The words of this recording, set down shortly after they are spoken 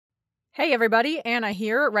Hey everybody, Anna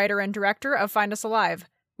here, writer and director of Find Us Alive.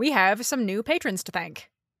 We have some new patrons to thank.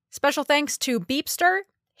 Special thanks to Beepster,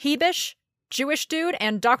 Heebish, Jewish Dude,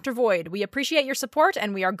 and Dr. Void. We appreciate your support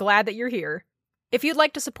and we are glad that you're here. If you'd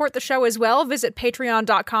like to support the show as well, visit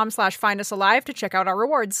patreon.com/findusalive to check out our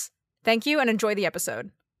rewards. Thank you and enjoy the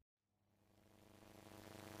episode.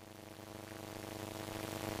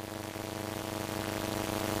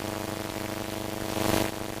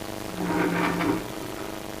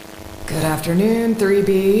 Good afternoon,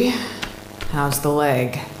 3B. How's the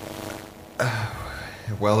leg?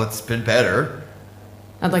 Well, it's been better.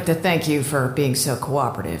 I'd like to thank you for being so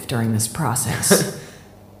cooperative during this process.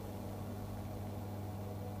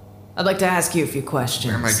 I'd like to ask you a few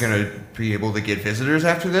questions. Am I gonna be able to get visitors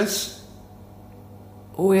after this?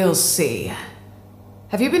 We'll see.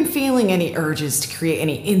 Have you been feeling any urges to create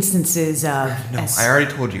any instances of... No, I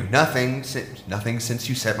already told you. Nothing since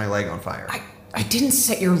you set my leg on fire. I didn't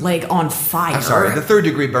set your leg on fire. I'm sorry, the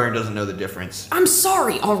third-degree burn doesn't know the difference. I'm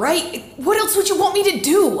sorry, alright? What else would you want me to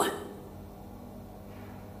do?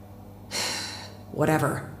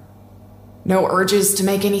 Whatever. No urges to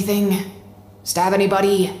make anything? Stab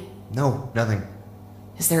anybody? No, nothing.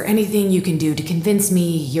 Is there anything you can do to convince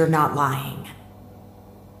me you're not lying?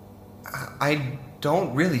 I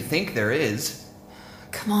don't really think there is.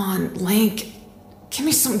 Come on, Link. Give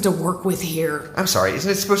me something to work with here. I'm sorry, isn't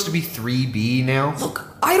it supposed to be 3B now? Look,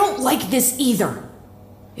 I don't like this either.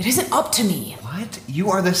 It isn't up to me. What? You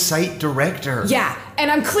are the site director. Yeah, and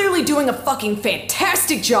I'm clearly doing a fucking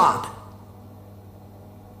fantastic job.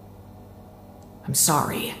 I'm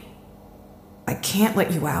sorry. I can't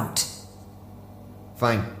let you out.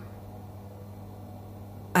 Fine.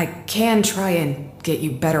 I can try and get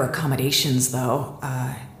you better accommodations, though.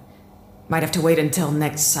 Might have to wait until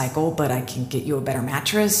next cycle, but I can get you a better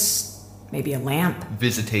mattress, maybe a lamp.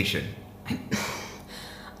 Visitation.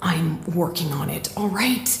 I'm working on it, all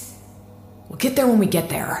right? We'll get there when we get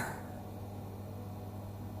there.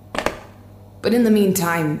 But in the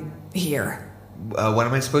meantime, here. What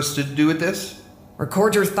am I supposed to do with this?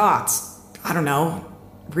 Record your thoughts. I don't know.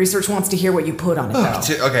 Research wants to hear what you put on it, though.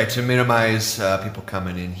 To minimize people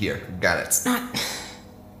coming in here. Got it. It's not...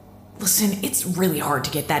 Listen, it's really hard to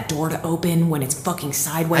get that door to open when it's fucking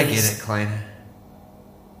sideways. I get it, Klein.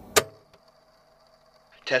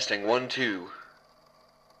 Testing 1, 2.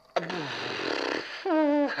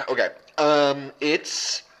 Okay.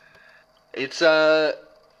 It's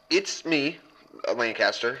me,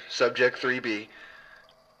 Lancaster, subject 3B.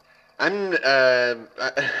 I'm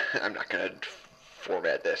not gonna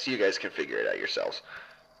format this. You guys can figure it out yourselves.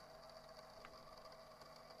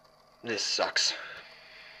 This sucks.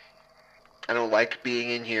 I don't like being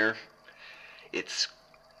in here. It's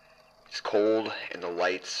cold and the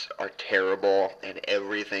lights are terrible and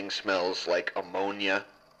everything smells like ammonia.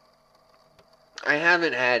 I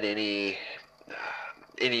haven't had any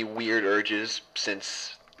weird urges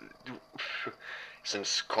since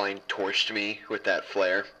Klein torched me with that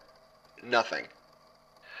flare. Nothing.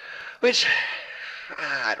 Which,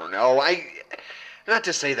 I don't know. Not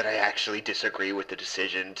to say that I actually disagree with the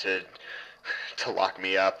decision to lock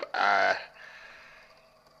me up.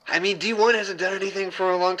 I mean, D1 hasn't done anything for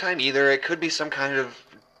a long time either. It could be some kind of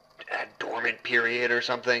dormant period or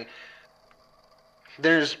something.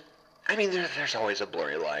 There's always a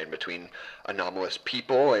blurry line between anomalous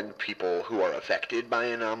people and people who are affected by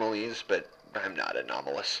anomalies, but I'm not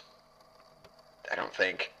anomalous. I don't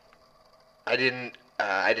think. I didn't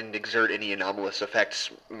exert any anomalous effects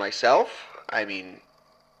myself. I mean,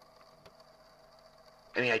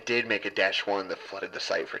 I did make a -1 that flooded the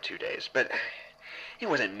site for 2 days, but it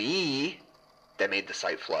wasn't me that made the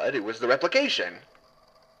site flood. It was the replication.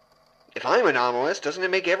 If I'm anomalous, doesn't it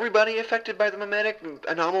make everybody affected by the memetic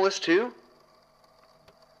anomalous too?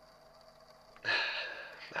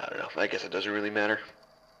 I don't know. I guess it doesn't really matter.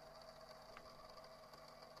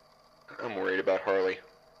 I'm worried about Harley.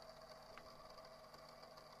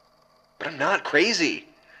 But I'm not crazy.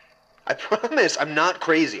 I promise I'm not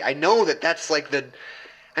crazy. I know that's like the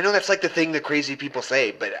thing that crazy people say,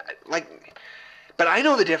 but I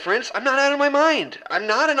know the difference. I'm not out of my mind. I'm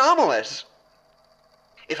not anomalous.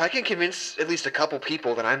 If I can convince at least a couple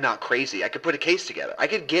people that I'm not crazy, I could put a case together. I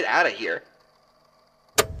could get out of here.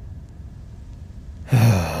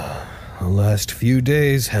 The last few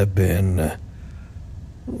days have been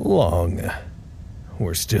long.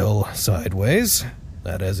 We're still sideways.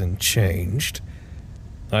 That hasn't changed.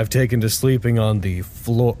 I've taken to sleeping on the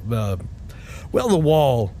floor, the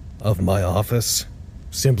wall of my office,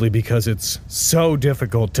 simply because it's so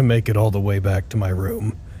difficult to make it all the way back to my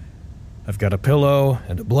room. I've got a pillow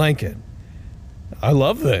and a blanket. I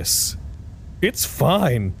love this. It's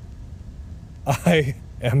fine. I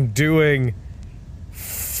am doing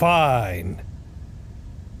fine.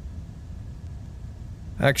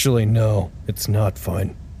 Actually, no, it's not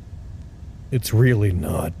fine. It's really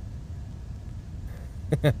not.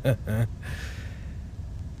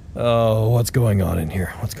 Oh, what's going on in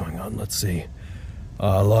here? What's going on? Let's see.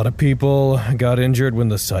 A lot of people got injured when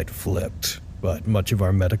the site flipped, but much of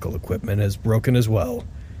our medical equipment is broken as well.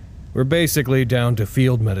 We're basically down to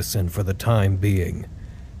field medicine for the time being.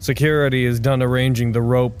 Security is done arranging the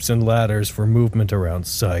ropes and ladders for movement around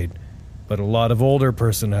site, but a lot of older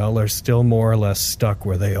personnel are still more or less stuck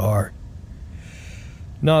where they are.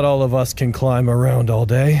 Not all of us can climb around all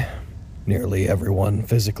day. Nearly everyone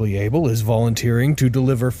physically able is volunteering to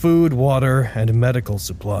deliver food, water, and medical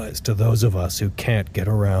supplies to those of us who can't get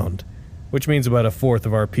around, which means about a fourth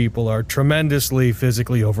of our people are tremendously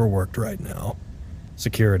physically overworked right now.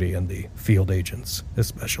 Security and the field agents,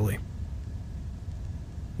 especially.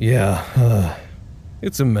 Yeah,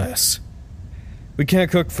 it's a mess. We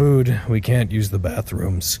can't cook food, we can't use the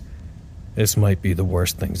bathrooms. This might be the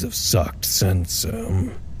worst things have sucked since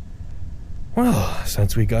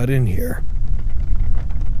we got in here.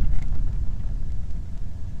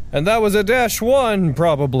 And that was a -1,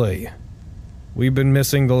 probably. We've been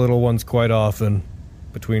missing the little ones quite often,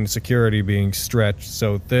 between security being stretched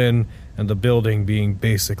so thin and the building being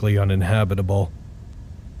basically uninhabitable.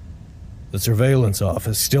 The surveillance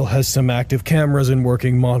office still has some active cameras and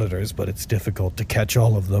working monitors, but it's difficult to catch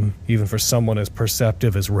all of them, even for someone as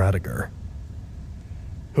perceptive as Radiger.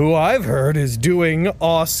 Who I've heard is doing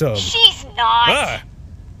awesome. She's not!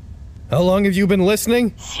 How long have you been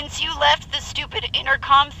listening? Since you left the stupid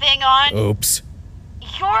intercom thing on. Oops.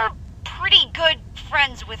 You're pretty good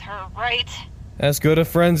friends with her, right? As good of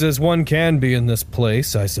friends as one can be in this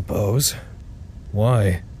place, I suppose.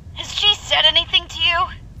 Why? Has she said anything to you?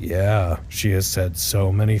 Yeah, she has said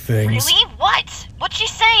so many things. Really? What? What's she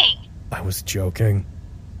saying? I was joking.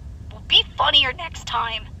 Well, be funnier next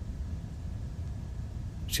time.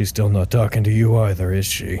 She's still not talking to you either, is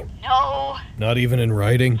she? No. Not even in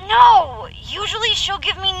writing? No! Usually she'll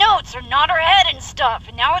give me notes or nod her head and stuff,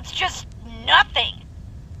 and now it's just nothing.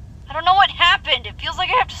 I don't know what happened. It feels like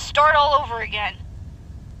I have to start all over again.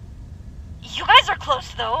 You guys are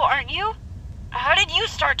close, though, aren't you? How did you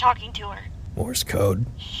start talking to her? Morse code.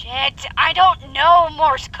 Shit, I don't know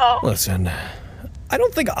Morse code. Listen, I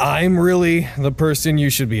don't think I'm really the person you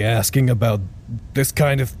should be asking about this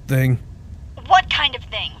kind of thing. What kind of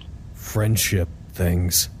thing? Friendship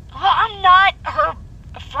things. Well, I'm not her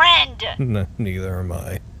friend. Neither am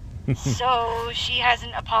I. So she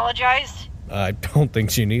hasn't apologized? I don't think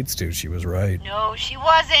she needs to. She was right. No, she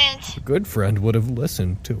wasn't. A good friend would have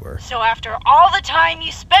listened to her. So after all the time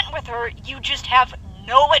you spent with her, you just have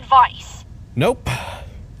no advice? Nope.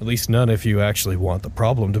 At least none if you actually want the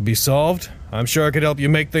problem to be solved. I'm sure I could help you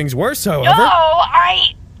make things worse, however. No,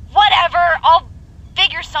 whatever. I'll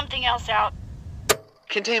figure something else out.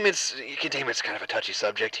 Containment's kind of a touchy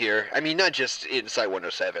subject here. I mean, not just in Site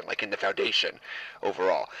 107, like in the Foundation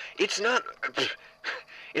overall. It's not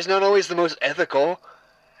always the most ethical.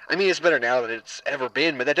 I mean, it's better now than it's ever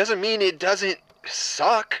been, but that doesn't mean it doesn't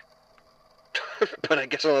suck. But I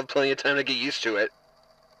guess I'll have plenty of time to get used to it.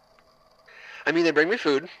 I mean, they bring me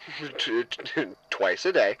food twice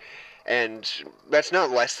a day, and that's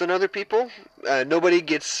not less than other people. Nobody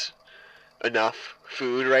gets enough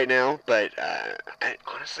food right now, but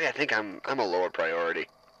honestly, I think I'm a lower priority,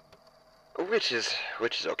 which is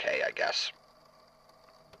okay, I guess.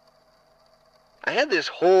 I had this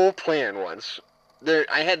whole plan once.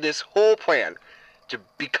 I had this whole plan to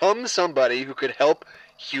become somebody who could help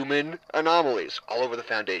human anomalies all over the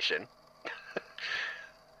Foundation.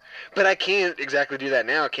 But I can't exactly do that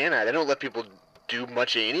now, can I? They don't let people do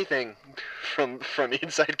much of anything from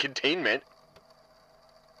inside containment.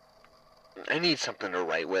 I need something to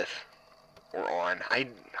write with or on. I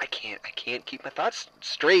can't keep my thoughts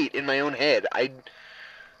straight in my own head.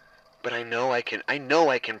 But I know I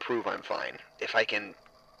can prove I'm fine if I can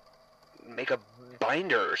make a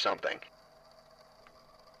binder or something.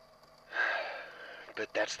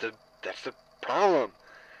 But that's the problem,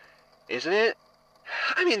 isn't it?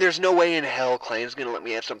 I mean, there's no way in hell Clayton's gonna let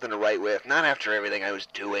me have something to write with. Not after everything I was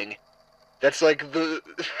doing. That's like the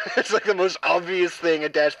most obvious thing a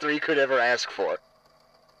 -3 could ever ask for.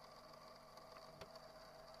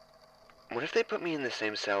 What if they put me in the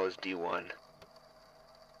same cell as D1?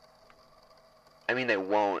 I mean, they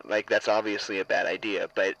won't. Like, that's obviously a bad idea,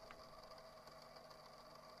 but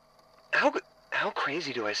how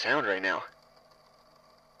crazy do I sound right now?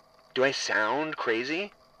 Do I sound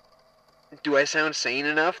crazy? Do I sound sane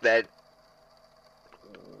enough that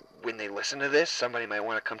when they listen to this, somebody might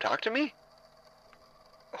want to come talk to me?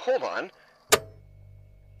 hold on.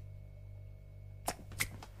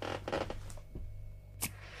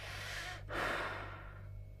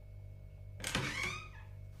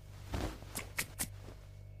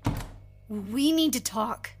 We need to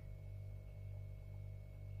talk.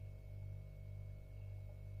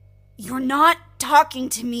 You're not talking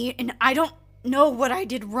to me, and I don't know what I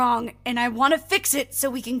did wrong, and I want to fix it so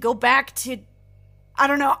we can go back to... I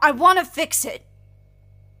don't know, I want to fix it.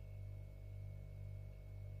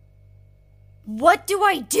 What do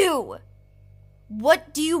I do?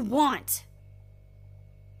 What do you want?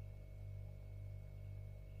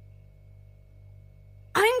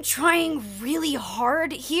 I'm trying really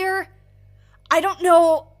hard here. I don't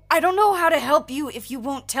know how to help you if you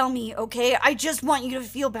won't tell me, okay? I just want you to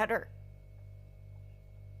feel better.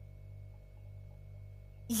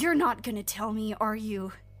 You're not gonna tell me, are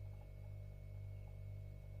you?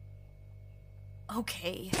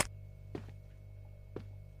 Okay.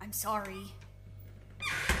 I'm sorry.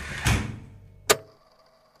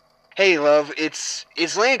 Hey, love, it's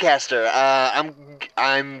Lancaster.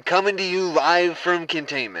 I'm coming to you live from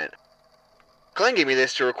containment. Glenn gave me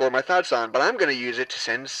this to record my thoughts on, but I'm gonna use it to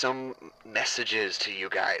send some messages to you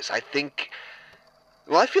guys. I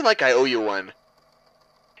feel like I owe you one.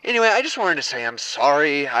 Anyway, I just wanted to say I'm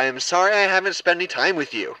sorry. I am sorry I haven't spent any time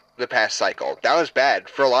with you the past cycle. That was bad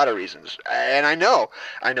for a lot of reasons. And I know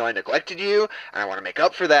I neglected you, and I want to make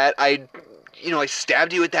up for that. I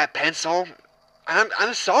stabbed you with that pencil.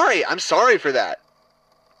 I'm sorry. I'm sorry for that.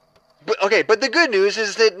 But the good news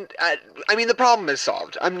is that the problem is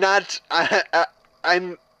solved. I'm not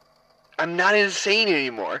insane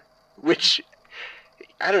anymore. Which,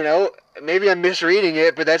 I don't know, maybe I'm misreading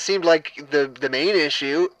it, but that seemed like the main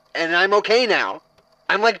issue, and I'm okay now.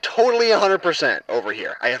 I'm like totally 100% over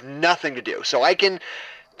here. I have nothing to do, so I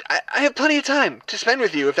have plenty of time to spend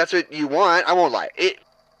with you if that's what you want. I won't lie.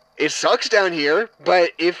 It sucks down here, but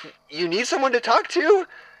if you need someone to talk to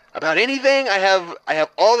about anything, I have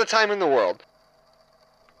all the time in the world.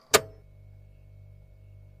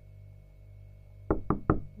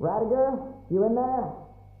 Radiger, you in there?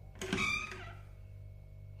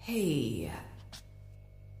 Hey.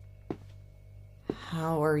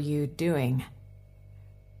 How are you doing?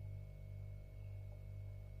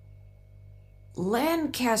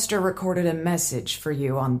 Lancaster recorded a message for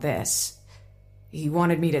you on this. He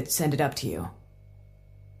wanted me to send it up to you.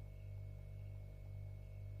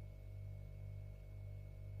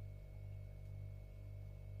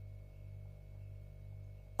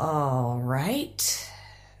 All right.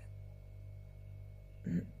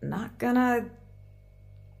 Not gonna...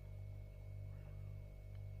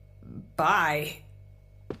 Bye.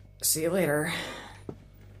 See you later.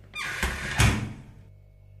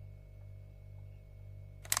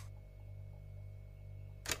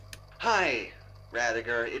 Hi,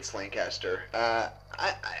 Radiger. It's Lancaster. I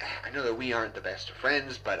know that we aren't the best of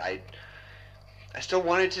friends, but I still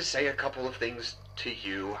wanted to say a couple of things to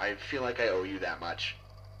you. I feel like I owe you that much.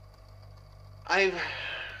 I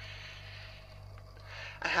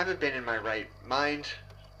haven't been in my right mind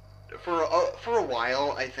for a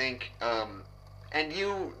while, I think, and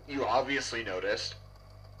you obviously noticed,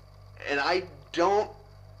 and I don't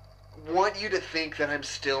want you to think that I'm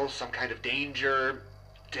still some kind of danger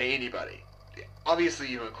to anybody, obviously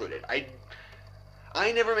you included.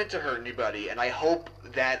 I never meant to hurt anybody, and I hope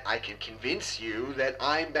that I can convince you that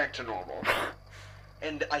I'm back to normal.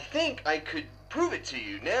 And I think I could prove it to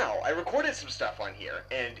you now. I recorded some stuff on here,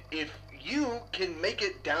 and if you can make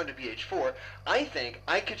it down to BH4, I think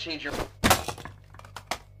I could change your...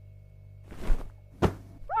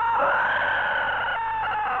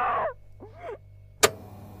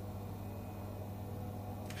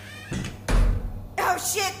 Oh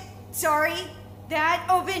shit! Sorry. That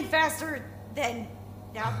opened faster than...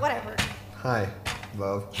 whatever. Hi,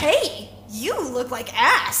 love. Hey! You look like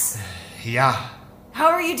ass! Yeah. How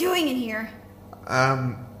are you doing in here?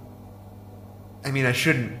 I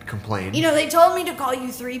shouldn't complain. You know, they told me to call you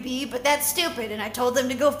 3B, but that's stupid, and I told them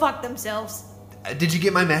to go fuck themselves. Did you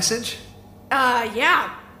get my message?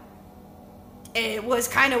 Yeah. It was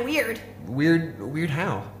kind of weird. Weird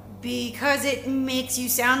how? Because it makes you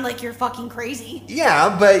sound like you're fucking crazy.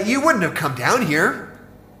 Yeah, but you wouldn't have come down here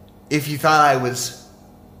if you thought I was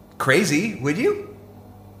crazy, would you?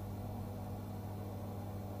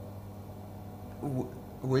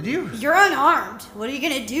 Would you? You're unarmed. What are you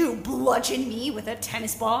gonna do? Bludgeon me with a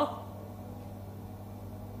tennis ball?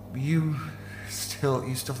 You still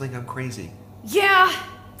think I'm crazy? Yeah.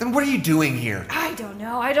 Then what are you doing here? I don't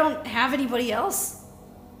know. I don't have anybody else.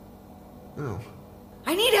 Oh.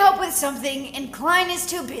 I need help with something, and Klein is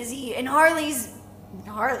too busy, and Harley's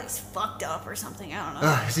Harley's fucked up or something, I don't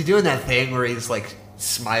know. Is he doing that thing where he's like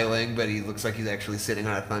smiling, but he looks like he's actually sitting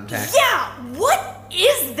on a thumbtack? Yeah, what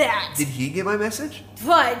is that? Did he get my message?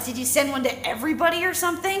 What, did you send one to everybody or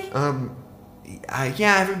something?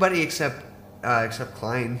 Yeah, everybody except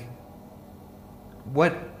Klein.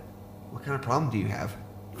 What kind of problem do you have?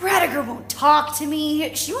 Radiger won't talk to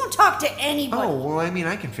me. She won't talk to anybody. Oh, well, I mean,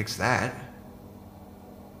 I can fix that.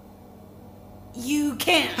 You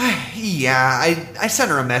can. Yeah, I sent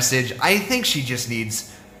her a message. I think she just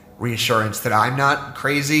needs reassurance that I'm not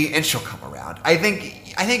crazy, and she'll come around. I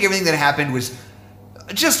think everything that happened was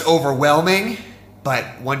just overwhelming,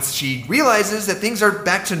 but once she realizes that things are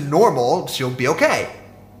back to normal, she'll be okay.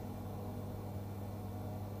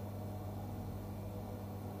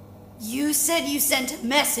 You said you sent a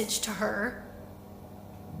message to her.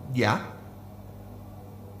 Yeah?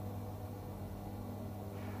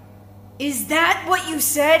 Is that what you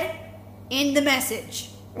said in the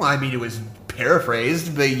message? Well, I mean, it was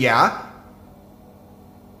paraphrased, but yeah.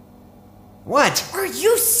 What? Are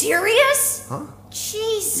you serious? Huh?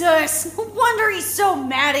 Jesus, no wonder he's so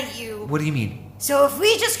mad at you. What do you mean? So if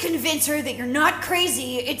we just convince her that you're not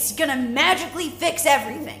crazy, it's gonna magically fix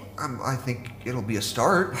everything. I think it'll be a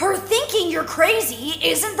start. Her thinking you're crazy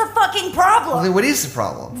isn't the fucking problem. Well, then what is the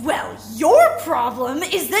problem? Well, your problem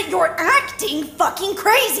is that you're acting fucking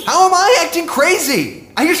crazy. How am I acting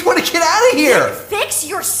crazy? I just want to get out of here. Then fix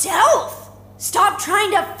yourself. Stop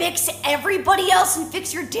trying to fix everybody else and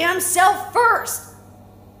fix your damn self first.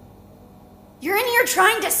 You're in here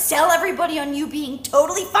trying to sell everybody on you being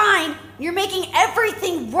totally fine. You're making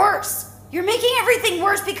everything worse. You're making everything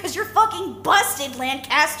worse because you're fucking busted,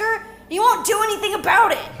 Lancaster. You won't do anything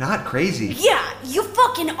about it. Not crazy. Yeah, you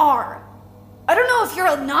fucking are. I don't know if you're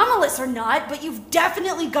anomalous or not, but you've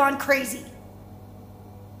definitely gone crazy.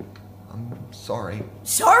 I'm sorry.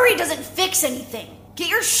 Sorry doesn't fix anything. Get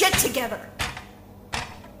your shit together.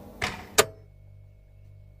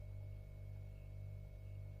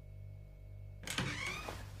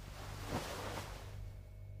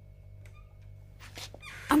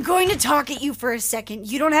 I'm going to talk at you for a second.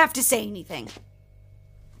 You don't have to say anything.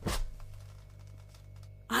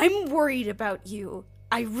 I'm worried about you.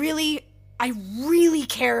 I really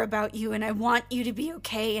care about you, and I want you to be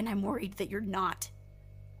okay, and I'm worried that you're not.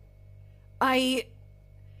 I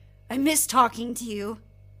miss talking to you,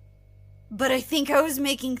 but I think I was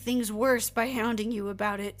making things worse by hounding you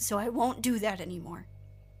about it, so I won't do that anymore.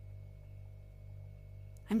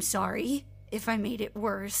 I'm sorry if I made it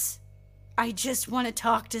worse. I just want to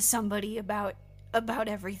talk to somebody about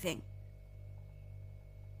everything.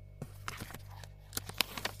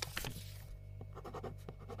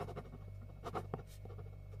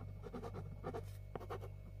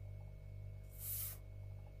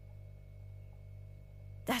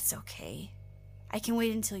 That's okay. I can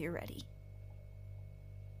wait until you're ready.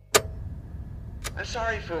 I'm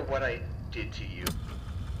sorry for what I did to you.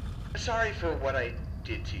 Sorry for what I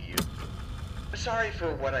did to you. Sorry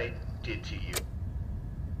for what I did to you.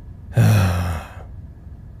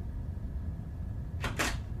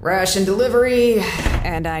 Ration delivery,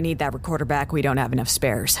 and I need that recorder back. We don't have enough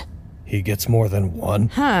spares. He gets more than one?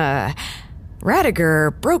 Huh.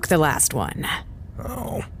 Radiger broke the last one.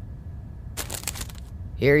 Oh.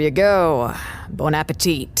 Here you go. Bon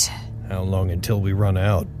appetit. How long until we run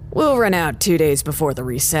out? We'll run out 2 days before the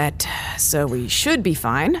reset, so we should be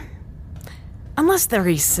fine. Unless the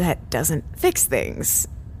reset doesn't fix things.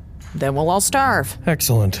 Then we'll all starve.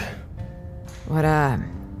 Excellent. What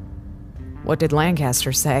did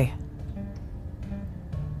Lancaster say?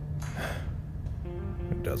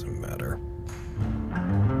 It doesn't matter.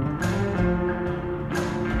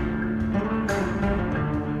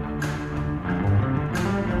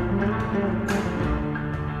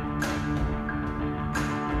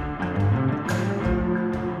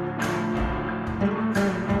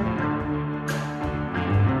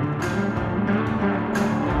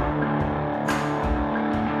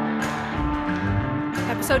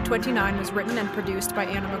 Episode 29 was written and produced by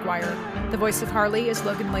Anna McGuire. The voice of Harley is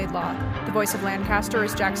Logan Laidlaw. The voice of Lancaster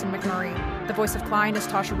is Jackson McMurray. The voice of Klein is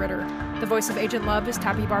Tasha Ritter. The voice of Agent Love is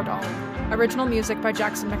Tappy Bardal. Original music by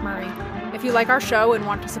Jackson McMurray. If you like our show and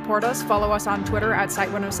want to support us, follow us on Twitter at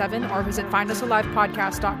Site107 or visit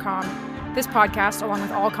findusalivepodcast.com. This podcast, along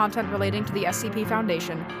with all content relating to the SCP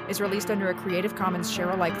Foundation, is released under a Creative Commons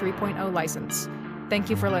Share-alike 3.0 license. Thank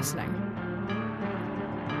you for listening.